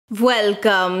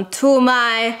Welcome to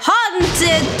my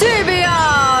haunted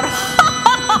TBR!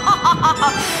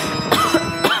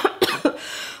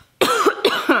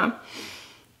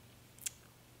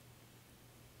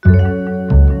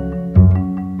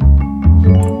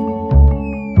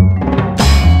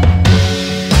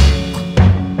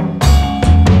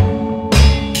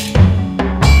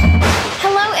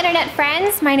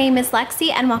 My name is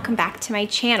Lexi and welcome back to my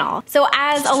channel. So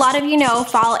as a lot of you know,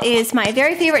 fall is my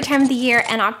very favorite time of the year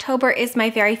and October is my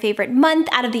very favorite month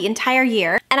out of the entire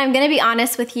year. And I'm gonna be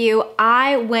honest with you,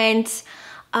 I went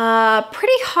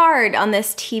pretty hard on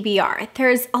this TBR.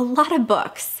 There's a lot of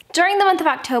books. During the month of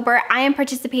October, I am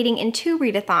participating in 2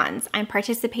 readathons. I'm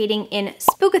participating in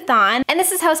Spookathon, and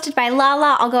this is hosted by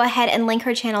Lala. I'll go ahead and link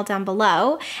her channel down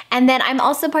below. And then I'm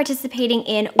also participating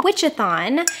in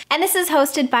Witchathon, and this is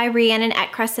hosted by Rhiannon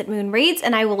at Crescent Moon Reads,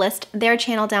 and I will list their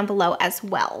channel down below as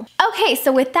well. Okay,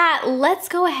 so with that, let's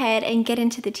go ahead and get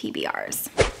into the TBRs.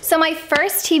 So my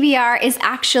first TBR is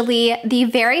actually the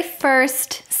very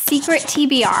first secret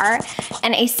TBR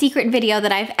and a secret video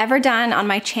that I've ever done on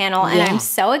my channel, and I'm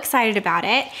so excited about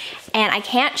it. And I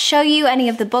can't show you any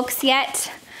of the books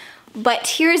yet, but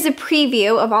here's a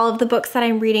preview of all of the books that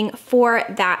I'm reading for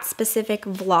that specific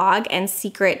vlog and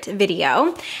secret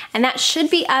video. And that should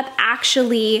be up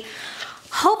actually,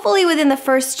 hopefully within the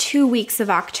first 2 weeks of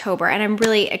October, and I'm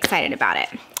really excited about it.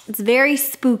 It's very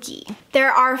spooky.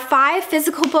 There are 5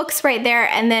 physical books right there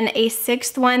and then a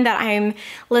 6th one that I'm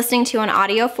listening to on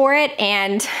audio for it,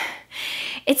 and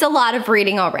it's a lot of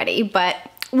reading already, but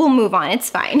we'll move on, it's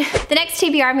fine. The next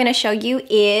TBR I'm gonna show you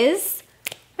is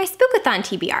my Spookathon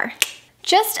TBR.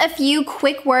 Just a few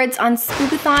quick words on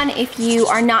Spookathon if you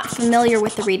are not familiar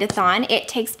with the Readathon. It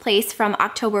takes place from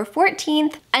October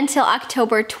 14th until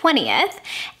October 20th,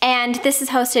 and this is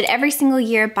hosted every single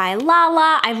year by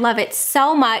Lala. I love it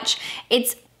so much.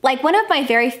 It's like one of my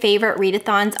very favorite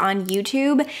readathons on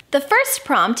YouTube. The first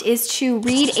prompt is to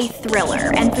read a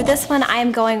thriller, and for this one I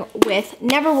am going with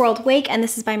Neverworld Wake, and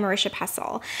this is by Marisha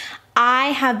Pessl. I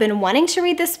have been wanting to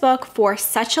read this book for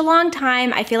such a long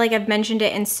time. I feel like I've mentioned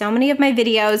it in so many of my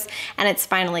videos, and it's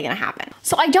finally gonna happen.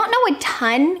 So I don't know a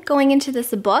ton going into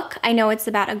this book. I know it's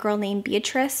about a girl named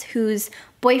Beatrice whose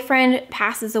boyfriend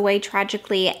passes away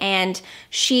tragically, and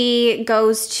she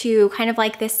goes to kind of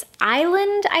like this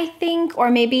island, I think, or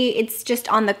maybe it's just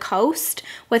on the coast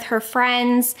with her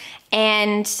friends,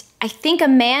 and I think a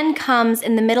man comes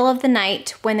in the middle of the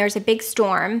night when there's a big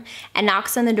storm and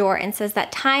knocks on the door and says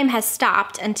that time has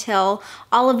stopped until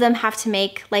all of them have to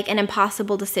make like an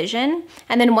impossible decision.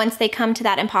 And then once they come to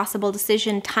that impossible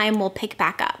decision, time will pick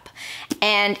back up.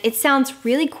 And it sounds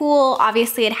really cool.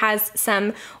 Obviously it has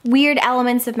some weird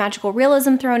elements of magical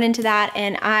realism thrown into that,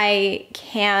 and I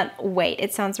can't wait.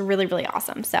 It sounds really, really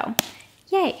awesome. So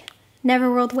yay,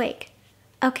 Neverworld Wake.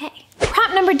 Okay.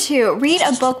 Prompt number 2, read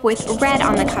a book with red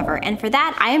on the cover, and for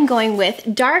that I am going with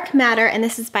Dark Matter, and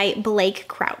this is by Blake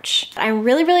Crouch. I'm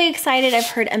really, really excited. I've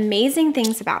heard amazing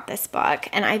things about this book,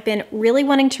 and I've been really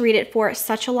wanting to read it for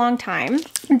such a long time.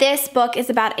 This book is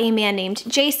about a man named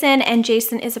Jason, and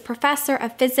Jason is a professor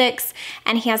of physics,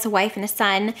 and he has a wife and a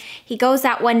son. He goes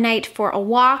out one night for a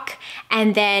walk,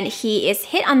 and then he is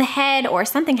hit on the head or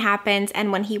something happens,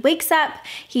 and when he wakes up,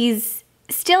 he's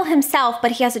still himself,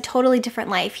 but he has a totally different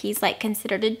life. He's like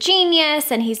considered a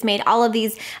genius, and he's made all of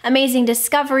these amazing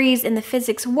discoveries in the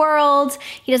physics world.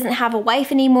 He doesn't have a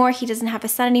wife anymore, he doesn't have a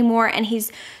son anymore, and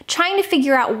he's trying to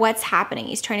figure out what's happening.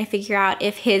 He's trying to figure out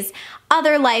if his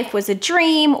other life was a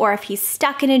dream, or if he's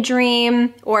stuck in a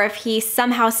dream, or if he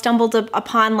somehow stumbled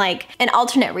upon like an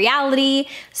alternate reality.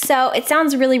 So it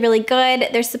sounds really, really good.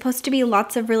 There's supposed to be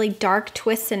lots of really dark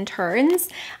twists and turns.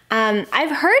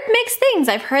 I've heard mixed things.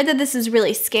 I've heard that this is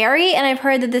really scary, and I've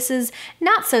heard that this is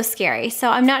not so scary. So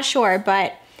I'm not sure,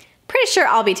 but pretty sure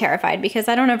I'll be terrified because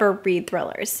I don't ever read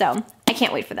thrillers. So I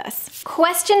can't wait for this.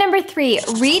 Question number 3,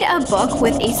 read a book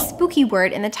with a spooky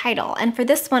word in the title. And for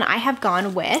this one, I have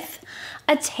gone with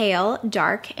A Tale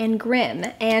Dark and Grim.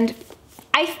 And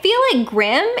I feel like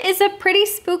grim is a pretty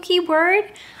spooky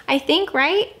word, I think,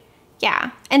 right?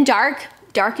 Yeah, and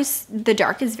the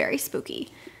dark is very spooky.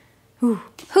 Ooh.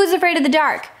 Who's afraid of the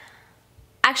dark?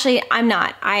 Actually, I'm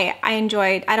not. I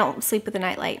don't sleep with a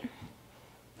nightlight.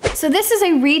 So this is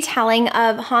a retelling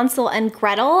of Hansel and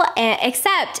Gretel,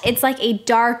 except it's like a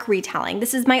dark retelling.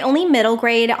 This is my only middle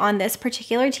grade on this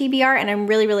particular TBR, and I'm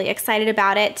really, really excited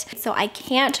about it. So I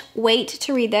can't wait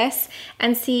to read this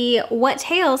and see what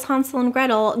tales Hansel and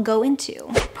Gretel go into.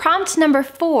 Prompt number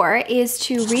 4 is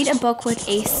to read a book with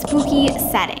a spooky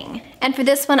setting. And for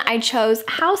this one, I chose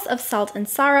House of Salt and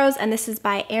Sorrows, and this is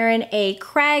by Aaron A.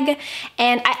 Craig.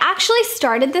 And I actually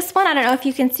started this one. I don't know if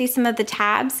you can see some of the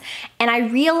tabs, and I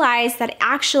realized that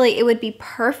actually it would be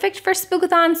perfect for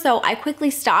Spookathon, so I quickly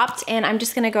stopped, and I'm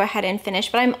just gonna go ahead and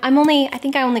finish. But I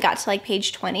think I only got to like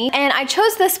page 20. And I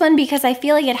chose this one because I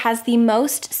feel like it has the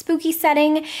most spooky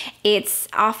setting. It's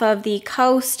off of the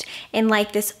coast in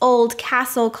like this old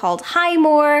castle called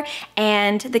Highmore,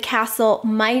 and the castle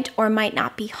might or might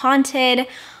not be haunted.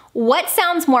 What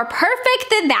sounds more perfect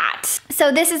than that? So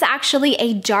this is actually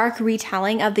a dark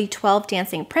retelling of the 12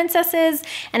 Dancing Princesses,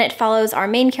 and it follows our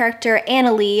main character,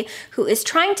 Annalie, who is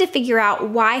trying to figure out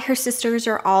why her sisters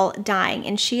are all dying,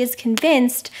 and she is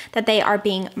convinced that they are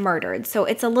being murdered. So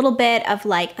it's a little bit of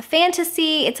like a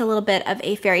fantasy, it's a little bit of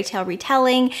a fairy tale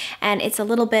retelling, and it's a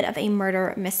little bit of a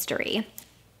murder mystery.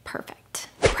 Perfect.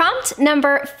 Prompt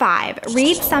number 5,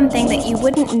 read something that you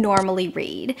wouldn't normally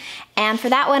read. And for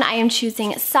that one, I am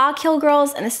choosing Sawkill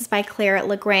Girls, and this is by Claire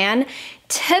Legrand.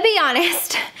 To be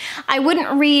honest, I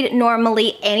wouldn't read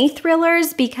normally any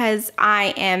thrillers because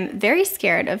I am very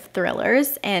scared of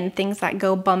thrillers and things that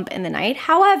go bump in the night.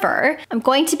 However, I'm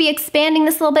going to be expanding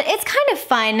this a little bit. It's kind of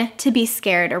fun to be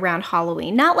scared around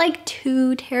Halloween. Not like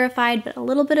too terrified, but a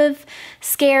little bit of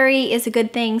scary is a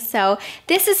good thing. So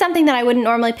this is something that I wouldn't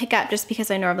normally pick up just because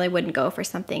I normally wouldn't go for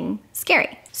something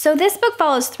scary. So this book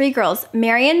follows 3 girls,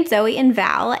 Marion, Zoe, and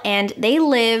Val, and they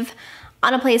live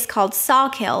on a place called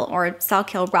Sawkill, or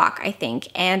Sawkill Rock, I think,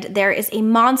 and there is a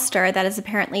monster that is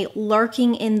apparently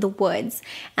lurking in the woods.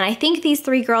 And I think these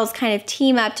 3 girls kind of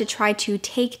team up to try to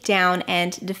take down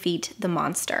and defeat the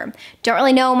monster. Don't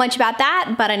really know much about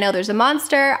that, but I know there's a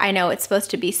monster, I know it's supposed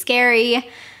to be scary,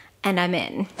 and I'm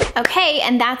in. Okay,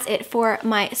 and that's it for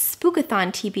my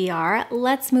Spookathon TBR.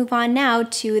 Let's move on now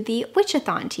to the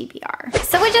Witchathon TBR.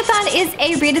 So Witchathon is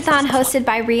a readathon hosted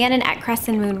by Rhiannon at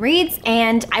Crescent Moon Reads,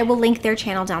 and I will link their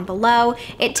channel down below.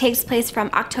 It takes place from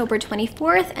October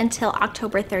 24th until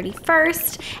October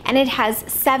 31st, and it has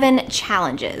 7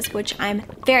 challenges, which I'm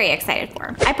very excited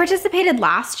for. I participated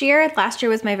last year. Last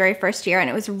year was my very first year, and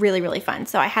it was really, really fun,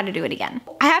 so I had to do it again.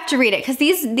 I have to read it, because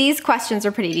these questions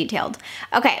are pretty detailed.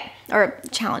 Okay. Or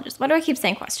challenges. Why do I keep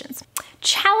saying questions?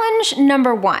 Challenge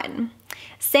number 1.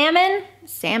 Samhain,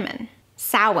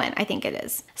 I think it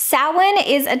is. Samhain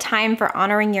is a time for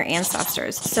honoring your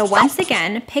ancestors. So once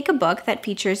again, pick a book that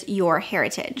features your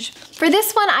heritage. For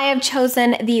this one, I have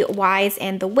chosen The Wise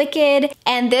and the Wicked,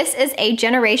 and this is a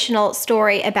generational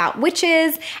story about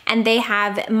witches, and they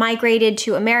have migrated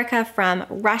to America from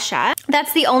Russia.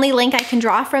 That's the only link I can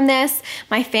draw from this.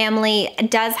 My family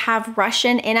does have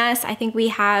Russian in us. I think we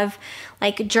have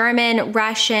like German,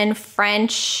 Russian,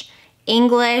 French,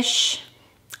 English.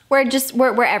 We're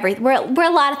a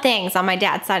lot of things on my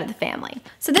dad's side of the family.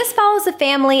 So this follows a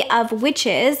family of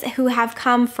witches who have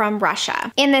come from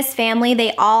Russia. In this family,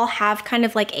 they all have kind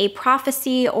of like a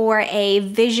prophecy or a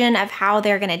vision of how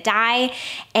they're gonna die,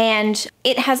 and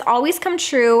it has always come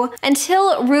true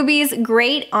until Ruby's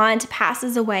great aunt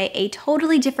passes away a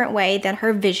totally different way than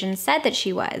her vision said that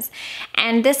she was.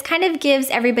 And this kind of gives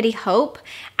everybody hope,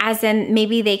 as in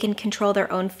maybe they can control their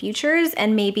own futures,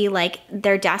 and maybe like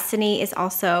their destiny is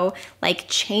also like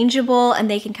changeable, and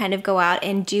they can kind of go out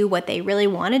and do what they really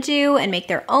want to do and make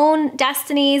their own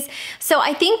destinies. So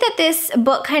I think that this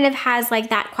book kind of has like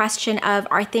that question of,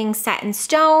 are things set in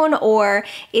stone, or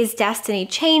is destiny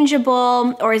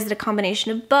changeable, or is it a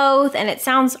combination of both? And it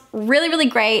sounds really, really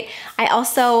great. I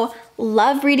also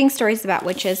love reading stories about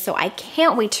witches, so I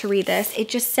can't wait to read this. It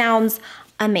just sounds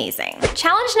amazing.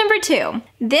 Challenge number 2.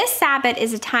 This Sabbath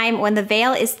is a time when the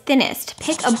veil is thinnest.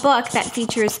 Pick a book that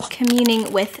features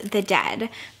communing with the dead,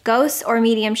 ghosts or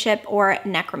mediumship or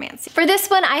necromancy. For this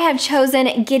one, I have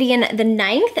chosen Gideon the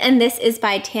Ninth, and this is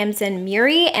by Tamsin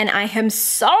Muir, and I am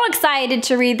so excited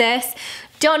to read this.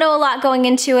 Don't know a lot going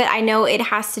into it. I know it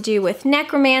has to do with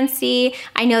necromancy.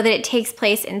 I know that it takes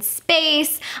place in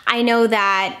space. I know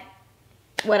that,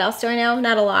 what else do I know?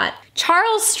 Not a lot.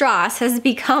 Charles Stross has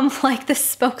become like the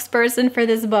spokesperson for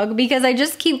this book because I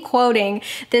just keep quoting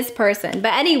this person.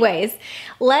 But anyways,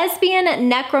 lesbian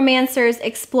necromancers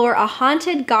explore a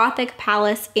haunted Gothic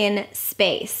palace in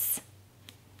space.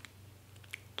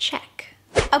 Check.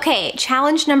 Okay,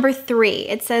 challenge number 3.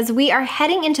 It says, we are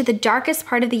heading into the darkest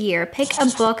part of the year. Pick a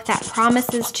book that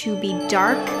promises to be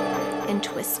dark and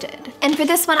twisted. And for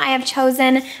this one, I have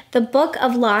chosen The Book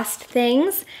of Lost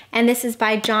Things, and this is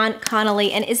by John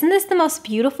Connolly. And isn't this the most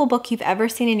beautiful book you've ever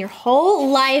seen in your whole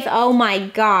life? Oh my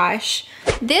gosh.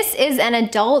 This is an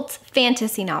adult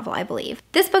fantasy novel, I believe.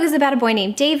 This book is about a boy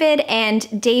named David,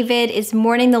 and David is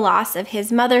mourning the loss of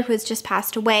his mother who has just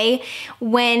passed away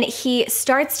when he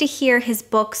starts to hear his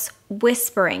books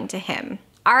whispering to him.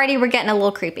 Already we're getting a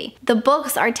little creepy. The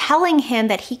books are telling him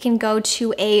that he can go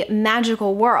to a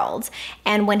magical world,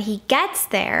 and when he gets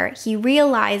there, he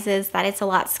realizes that it's a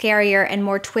lot scarier and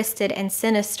more twisted and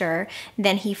sinister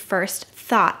than he first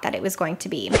thought that it was going to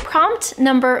be. Prompt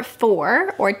number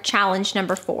 4, or challenge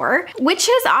number 4.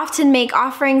 Witches often make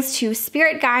offerings to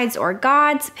spirit guides or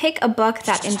gods. Pick a book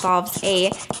that involves a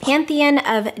pantheon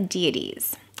of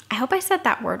deities. I hope I said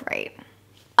that word right.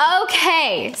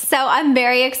 Okay, so I'm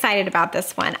very excited about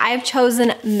this one. I have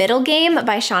chosen Middle Game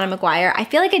by Shauna McGuire. I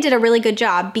feel like I did a really good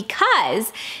job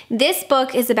because this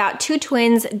book is about two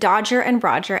twins, Dodger and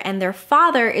Roger, and their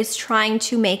father is trying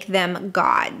to make them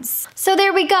gods. So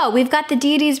there we go. We've got the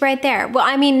deities right there. Well,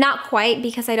 I mean, not quite,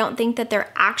 because I don't think that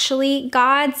they're actually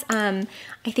gods.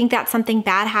 I think that something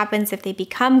bad happens if they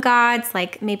become gods,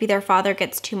 like maybe their father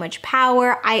gets too much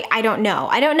power. I don't know.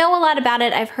 I don't know a lot about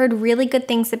it. I've heard really good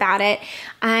things about it.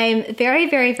 I'm very,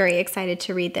 very, very excited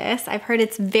to read this. I've heard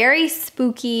it's very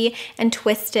spooky and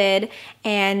twisted,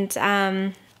 and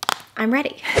I'm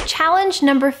ready. Challenge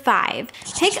number 5.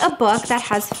 Pick a book that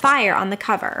has fire on the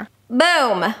cover.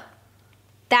 Boom!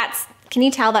 Can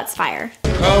you tell that's fire?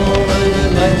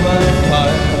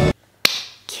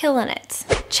 Killing it.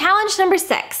 Challenge number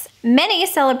 6. Many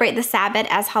celebrate the Sabbath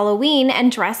as Halloween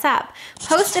and dress up.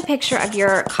 Post a picture of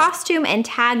your costume and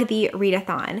tag the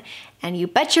Readathon. And you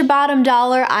bet your bottom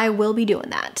dollar I will be doing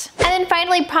that. And then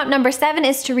finally, prompt number 7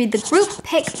 is to read the group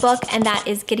pick book, and that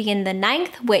is Gideon the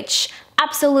Ninth, which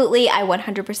absolutely I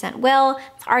 100% will.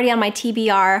 It's already on my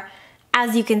TBR.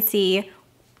 As you can see,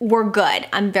 we're good.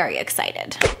 I'm very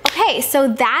excited. Okay, so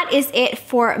that is it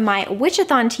for my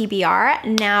Witchathon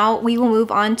TBR. Now we will move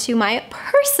on to my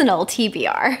personal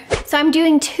TBR. So I'm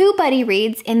doing 2 buddy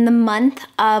reads in the month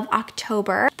of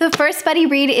October. The first buddy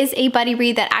read is a buddy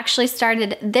read that actually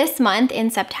started this month in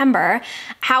September.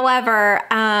 However,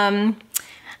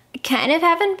 kind of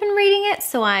haven't been reading it,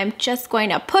 so I'm just going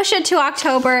to push it to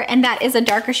October, and that is A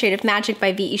Darker Shade of Magic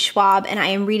by V.E. Schwab, and I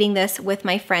am reading this with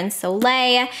my friend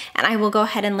Soleil, and I will go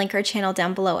ahead and link her channel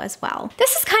down below as well.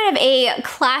 This is kind of a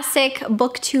classic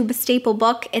booktube staple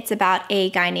book. It's about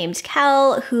a guy named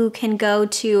Kel who can go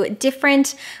to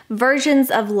different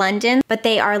versions of London, but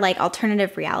they are like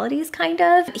alternative realities, kind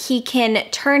of. He can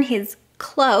turn his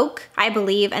cloak, I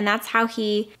believe, and that's how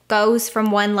he goes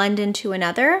from one London to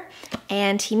another.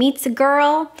 And he meets a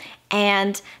girl,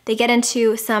 and they get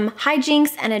into some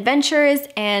hijinks and adventures,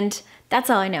 and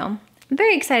that's all I know. I'm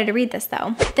very excited to read this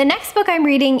though. The next book I'm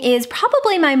reading is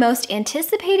probably my most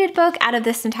anticipated book out of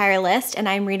this entire list, and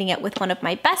I'm reading it with one of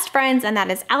my best friends, and that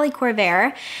is Allie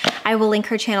Corvair. I will link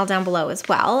her channel down below as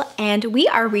well. And we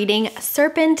are reading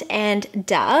Serpent and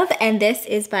Dove, and this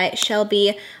is by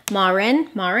Shelby Marin?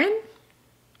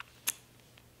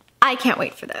 I can't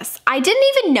wait for this. I didn't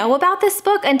even know about this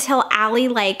book until Allie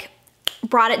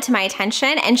brought it to my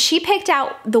attention, and she picked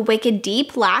out The Wicked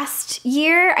Deep last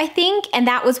year, I think, and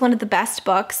that was one of the best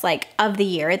books of the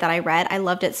year that I read. I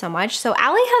loved it so much. So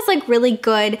Allie has really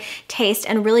good taste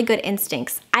and really good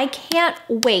instincts. I can't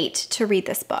wait to read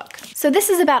this book. So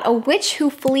this is about a witch who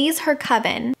flees her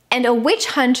coven and a witch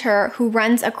hunter who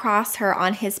runs across her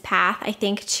on his path, I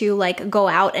think, to go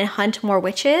out and hunt more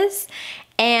witches.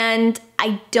 And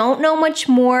I don't know much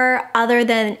more other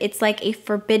than it's a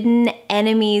forbidden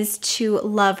enemies to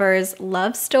lovers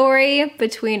love story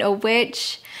between a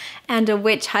witch and a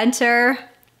witch hunter.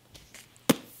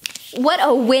 What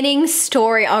a winning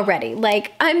story already.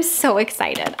 I'm so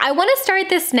excited. I want to start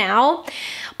this now,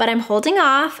 but I'm holding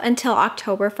off until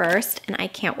October 1st, and I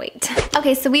can't wait.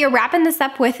 Okay, so we are wrapping this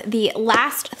up with the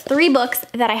last 3 books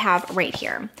that I have right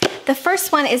here. The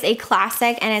first one is a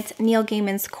classic, and it's Neil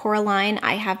Gaiman's Coraline.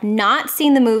 I have not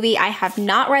seen the movie. I have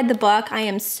not read the book. I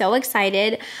am so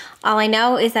excited. All I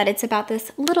know is that it's about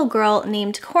this little girl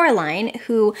named Coraline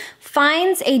who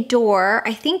finds a door,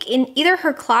 I think in either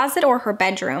her closet or her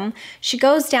bedroom. She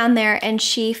goes down there and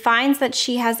she finds that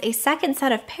she has a second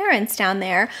set of parents down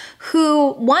there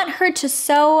who want her to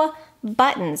sew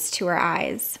buttons to her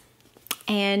eyes.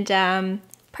 And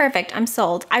perfect, I'm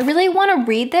sold. I really want to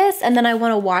read this, and then I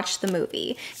want to watch the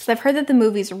movie because I've heard that the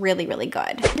movie's really, really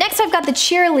good. Next, I've got The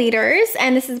Cheerleaders,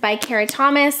 and this is by Kara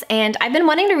Thomas, and I've been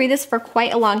wanting to read this for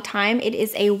quite a long time. It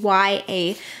is a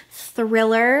YA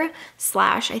thriller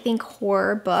slash, I think,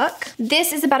 horror book.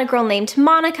 This is about a girl named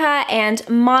Monica, and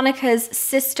Monica's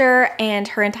sister and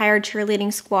her entire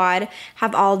cheerleading squad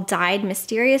have all died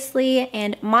mysteriously,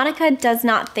 and Monica does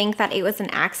not think that it was an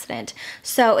accident.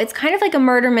 So it's kind of like a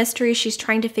murder mystery. She's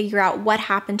trying to figure out what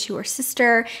happened to her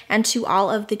sister and to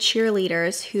all of the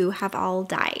cheerleaders who have all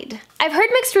died. I've heard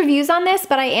mixed reviews on this,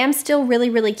 but I am still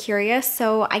really curious,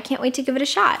 so I can't wait to give it a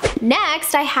shot.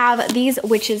 Next, I have These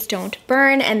Witches Don't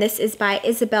Burn, and this is by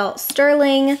Isabel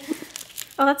Sterling.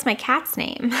 Oh, that's my cat's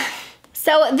name.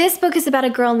 So this book is about a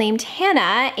girl named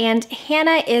Hannah, and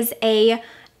Hannah is a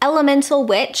elemental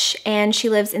witch, and she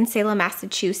lives in Salem,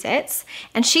 Massachusetts,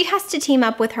 and she has to team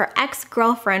up with her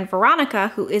ex-girlfriend Veronica,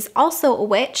 who is also a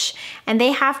witch, and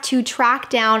they have to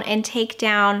track down and take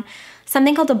down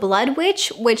something called a blood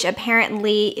witch, which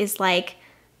apparently is like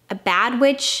a bad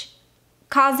witch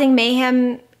causing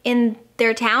mayhem in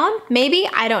their town, maybe?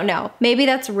 I don't know. Maybe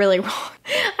that's really wrong.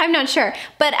 I'm not sure.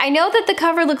 But I know that the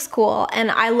cover looks cool,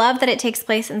 and I love that it takes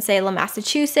place in Salem,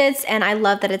 Massachusetts, and I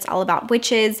love that it's all about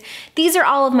witches. These are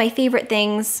all of my favorite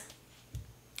things.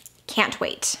 Can't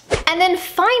wait. And then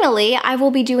finally, I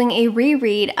will be doing a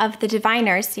reread of the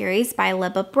Diviners series by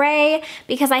Libba Bray,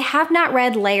 because I have not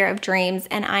read Layer of Dreams,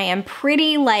 and I am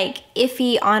pretty like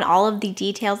iffy on all of the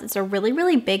details. It's a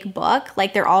really big book.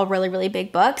 Like, they're all really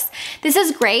big books. This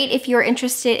is great if you're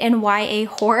interested in YA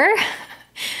horror.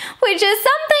 Which is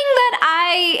something that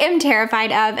I am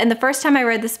terrified of, and the first time I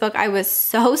read this book I was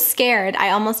so scared I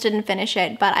almost didn't finish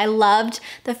it, but I loved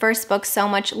the first book so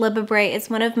much. Libba Bray is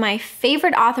one of my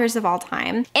favorite authors of all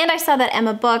time, and I saw that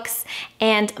Emma Books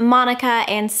and Monica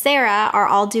and Sarah are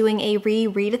all doing a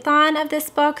readathon of this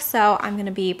book, so I'm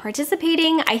gonna be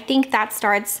participating. I think that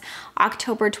starts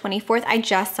October 24th. I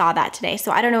just saw that today,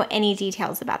 so I don't know any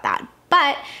details about that,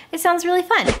 but it sounds really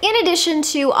fun. In addition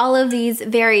to all of these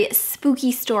very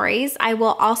spooky stories, I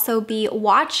will also be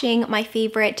watching my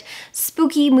favorite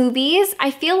spooky movies.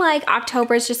 I feel like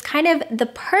October is just kind of the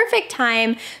perfect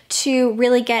time to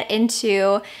really get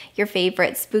into your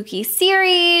favorite spooky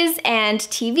series and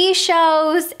TV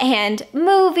shows and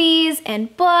movies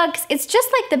and books. It's just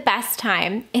like the best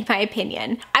time, in my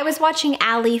opinion. I was watching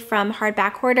Allie from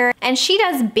Hardback Hoarder, and she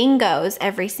does bingos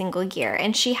every single year,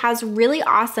 and she has really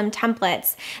awesome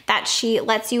templates that she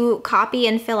lets you copy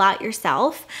and fill out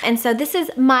yourself. And so this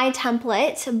is my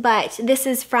template, but this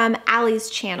is from Allie's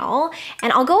channel,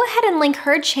 and I'll go ahead and link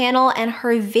her channel and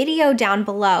her video down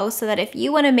below so that if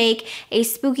you want to make a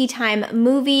spooky time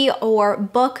movie or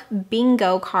book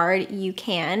bingo card, you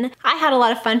can. I had a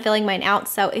lot of fun filling mine out,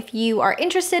 so if you are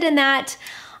interested in that,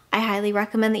 I highly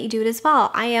recommend that you do it as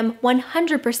well. I am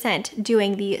 100%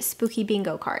 doing the spooky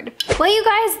bingo card. Well, you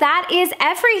guys, that is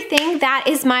everything. That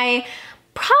is my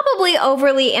probably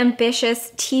overly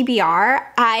ambitious TBR.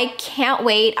 I can't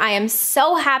wait. I am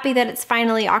so happy that it's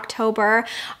finally October.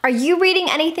 Are you reading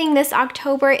anything this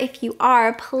October? If you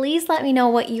are, please let me know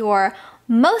what your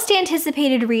most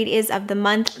anticipated read is of the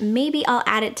month. Maybe I'll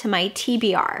add it to my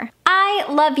TBR. I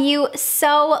love you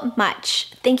so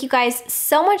much. Thank you guys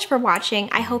so much for watching.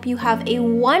 I hope you have a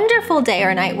wonderful day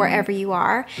or night wherever you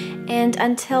are. And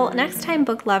until next time,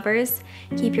 book lovers,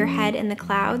 keep your head in the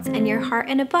clouds and your heart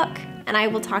in a book. And I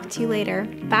will talk to you later.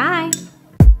 Bye.